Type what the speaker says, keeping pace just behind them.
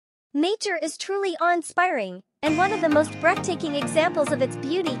Nature is truly awe-inspiring, and one of the most breathtaking examples of its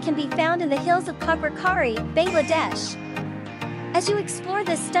beauty can be found in the hills of Khagrachari, Bangladesh. As you explore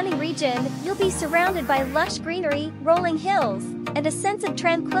this stunning region, you'll be surrounded by lush greenery, rolling hills, and a sense of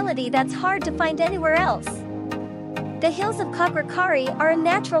tranquility that's hard to find anywhere else. The hills of Khagrachari are a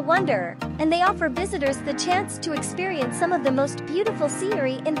natural wonder, and they offer visitors the chance to experience some of the most beautiful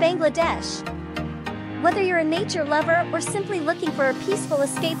scenery in Bangladesh. Whether you're a nature lover or simply looking for a peaceful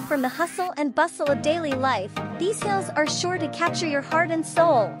escape from the hustle and bustle of daily life, these hills are sure to capture your heart and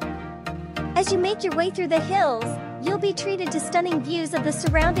soul. As you make your way through the hills, you'll be treated to stunning views of the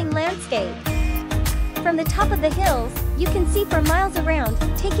surrounding landscape. From the top of the hills, you can see for miles around,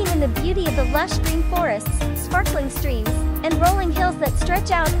 taking in the beauty of the lush green forests, sparkling streams, and rolling hills that stretch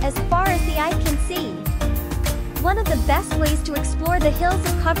out as far as the eye can see. One of the best ways to explore the hills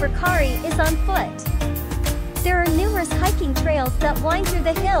of Khagrachari is on foot. There are numerous hiking trails that wind through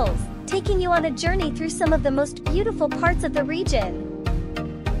the hills, taking you on a journey through some of the most beautiful parts of the region.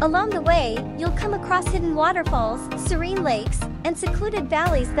 Along the way, you'll come across hidden waterfalls, serene lakes, and secluded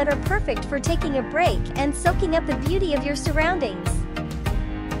valleys that are perfect for taking a break and soaking up the beauty of your surroundings.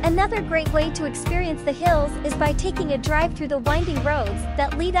 Another great way to experience the hills is by taking a drive through the winding roads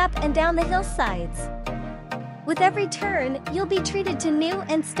that lead up and down the hillsides. With every turn, you'll be treated to new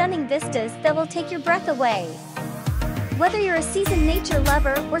and stunning vistas that will take your breath away. Whether you're a seasoned nature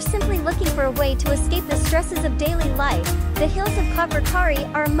lover or simply looking for a way to escape the stresses of daily life, the hills of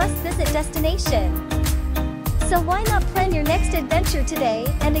Khagrachari are a must-visit destination. So why not plan your next adventure today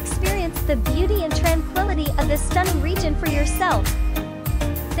and experience the beauty and tranquility of this stunning region for yourself?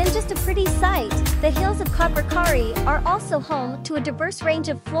 Than just a pretty sight, the hills of Khagrachari are also home to a diverse range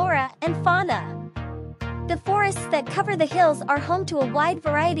of flora and fauna. The forests that cover the hills are home to a wide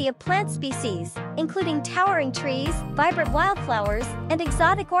variety of plant species, including towering trees, vibrant wildflowers, and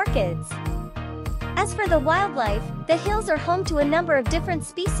exotic orchids. As for the wildlife, the hills are home to a number of different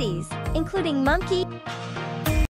species, including monkey,